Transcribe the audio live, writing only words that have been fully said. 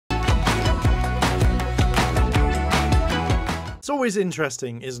It's always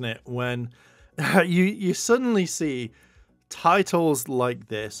interesting, isn't it, when you suddenly see titles like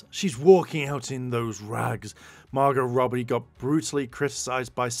this. She's walking out in those rags. Margot Robbie got brutally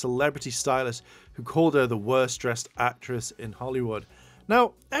criticized by celebrity stylists who called her the worst dressed actress in Hollywood.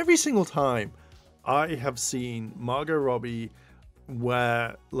 Now, every single time I have seen Margot Robbie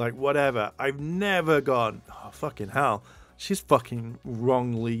wear, like, whatever, I've never gone, oh, fucking hell, she's fucking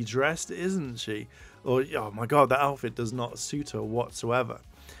wrongly dressed, isn't she? Or, oh my god, that outfit does not suit her whatsoever.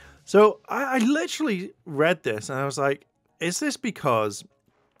 So I literally read this and I was like, is this because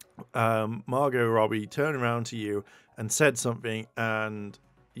Margot Robbie turned around to you and said something and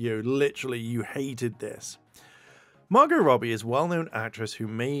you hated this? Margot Robbie is a well-known actress who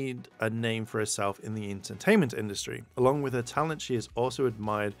made a name for herself in the entertainment industry. Along with her talent, she is also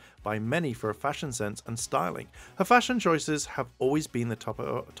admired by many for her fashion sense and styling. Her fashion choices have always been the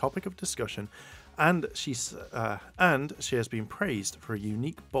topic of discussion, and she has been praised for her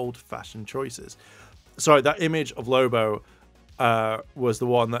unique, bold fashion choices. Sorry, that image of Lobo was the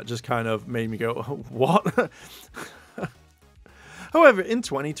one that just kind of made me go, what? However, in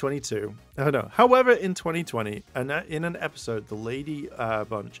 2020, in an episode, The Lady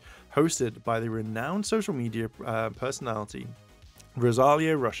Bunch, hosted by the renowned social media personality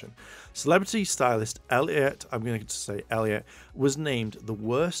Rosalia Russian, celebrity stylist Elliot, was named the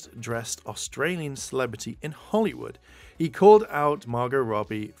worst dressed Australian celebrity in Hollywood. He called out Margot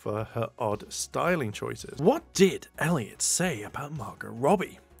Robbie for her odd styling choices. What did Elliot say about Margot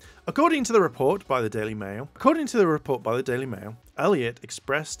Robbie? According to the report by the Daily Mail, Elliot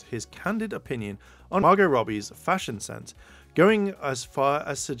expressed his candid opinion on Margot Robbie's fashion sense, going as far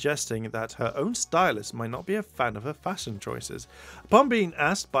as suggesting that her own stylist might not be a fan of her fashion choices. Upon being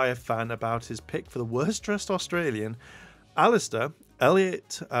asked by a fan about his pick for the worst dressed Australian, Alistair,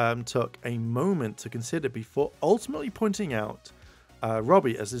 Elliot took a moment to consider before ultimately pointing out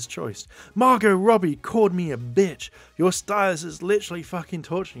Robbie as his choice. Margot Robbie called me a bitch. Your stylist is literally fucking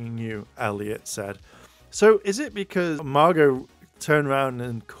torturing you, Elliot said. So is it because Margot turned around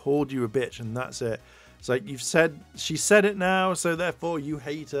and called you a bitch and that's it? It's like she said it now, so therefore you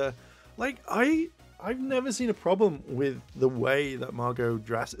hate her. Like, I've never seen a problem with the way that Margot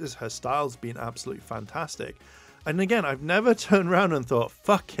dresses. Her style's been absolutely fantastic. And again, I've never turned around and thought,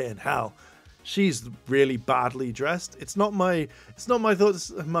 fucking hell, she's really badly dressed. It's not my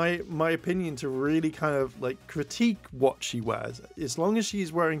thoughts, my opinion to really kind of like critique what she wears. As long as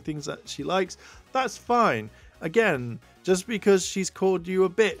she's wearing things that she likes, that's fine. Again, just because she's called you a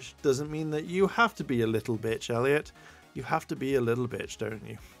bitch doesn't mean that you have to be a little bitch, Elliot. You have to be a little bitch, don't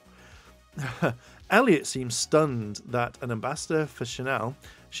you? Elliot seems stunned that an ambassador for Chanel,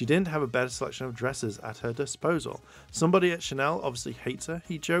 she didn't have a better selection of dresses at her disposal. Somebody at Chanel obviously hates her,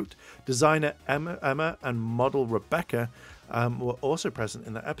 he joked. Designer Emma and model Rebecca were also present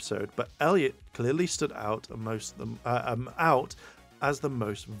in the episode, but Elliot clearly stood out as the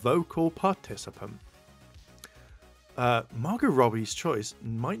most vocal participant. Margot Robbie's choice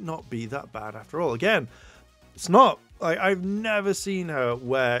might not be that bad after all. Again, it's not. Like, I've never seen her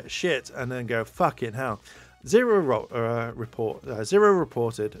wear shit and then go, fucking hell. Zero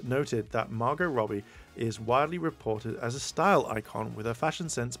reported noted that Margot Robbie is widely reported as a style icon, with her fashion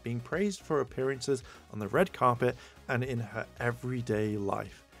sense being praised for appearances on the red carpet and in her everyday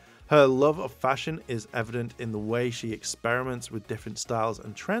life. Her love of fashion is evident in the way she experiments with different styles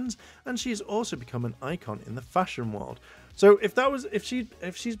and trends, and she's also become an icon in the fashion world. So if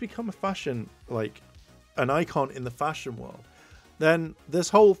she's become a fashion, like, an icon in the fashion world, then this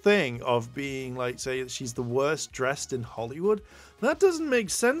whole thing of being like, say she's the worst dressed in Hollywood, that doesn't make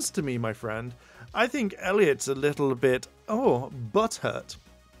sense to me, my friend. I think Elliot's a little bit, butthurt.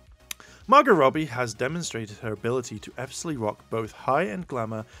 Margot Robbie has demonstrated her ability to effortlessly rock both high-end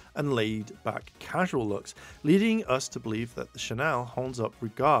glamour and laid-back casual looks, leading us to believe that the Chanel holds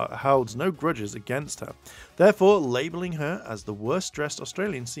no grudges against her. Therefore, labeling her as the worst-dressed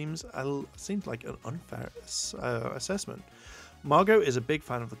Australian seems like an unfair assessment. Margot is a big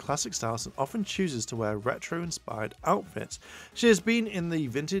fan of the classic styles and often chooses to wear retro-inspired outfits. She has been in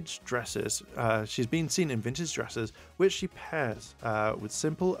vintage dresses, which she pairs with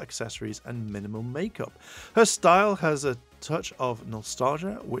simple accessories and minimal makeup. Her style has a touch of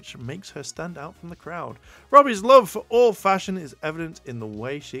nostalgia, which makes her stand out from the crowd. Robbie's love for all fashion is evident in the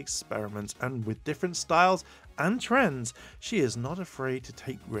way she experiments, and with different styles and trends, she is not afraid to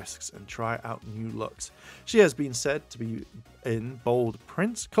take risks and try out new looks. She has been said to be in bold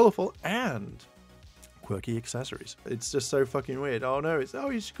prints, colourful and quirky accessories. It's just so fucking weird. Oh no,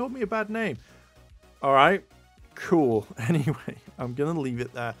 she called me a bad name. Alright, Cool. Anyway, I'm going to leave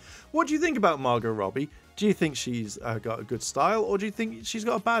it there. What do you think about Margot Robbie? Do you think she's got a good style, or do you think she's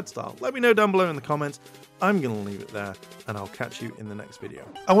got a bad style? Let me know down below in the comments. I'm going to leave it there, and I'll catch you in the next video.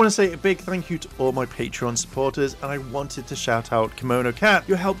 I want to say a big thank you to all my Patreon supporters, and I wanted to shout out Kimono Cat.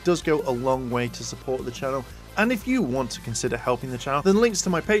 Your help does go a long way to support the channel, and if you want to consider helping the channel, then links to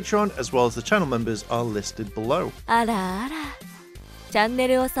my Patreon as well as the channel members are listed below. あらあら、チャンネ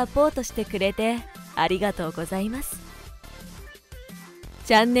ルをサポートしてくれてありがとうございます。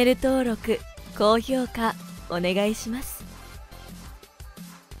チャンネル登録、高評価お願いします。